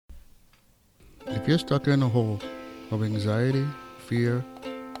If you're stuck in a hole of anxiety, fear,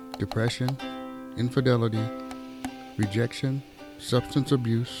 depression, infidelity, rejection, substance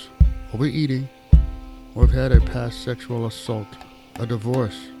abuse, overeating, or have had a past sexual assault, a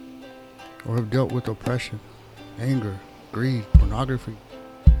divorce, or have dealt with oppression, anger, greed, pornography,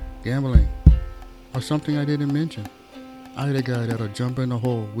 gambling, or something I didn't mention, I had a guy that'll jump in the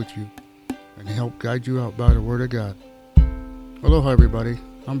hole with you and help guide you out by the Word of God. Aloha everybody,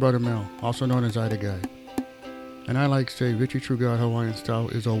 I'm Brother Mel, also known as Ida Guide. And I like to say Victory True God Hawaiian Style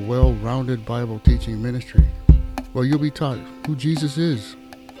is a well-rounded Bible teaching ministry where you'll be taught who Jesus is,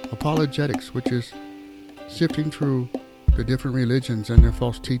 apologetics, which is sifting through the different religions and their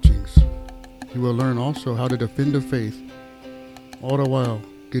false teachings. You will learn also how to defend the faith, all the while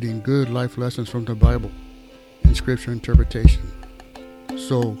getting good life lessons from the Bible and scripture interpretation.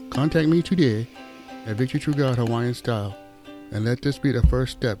 So contact me today at Victory True God Hawaiian Style and let this be the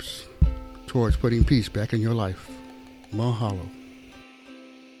first steps towards putting peace back in your life. Mahalo.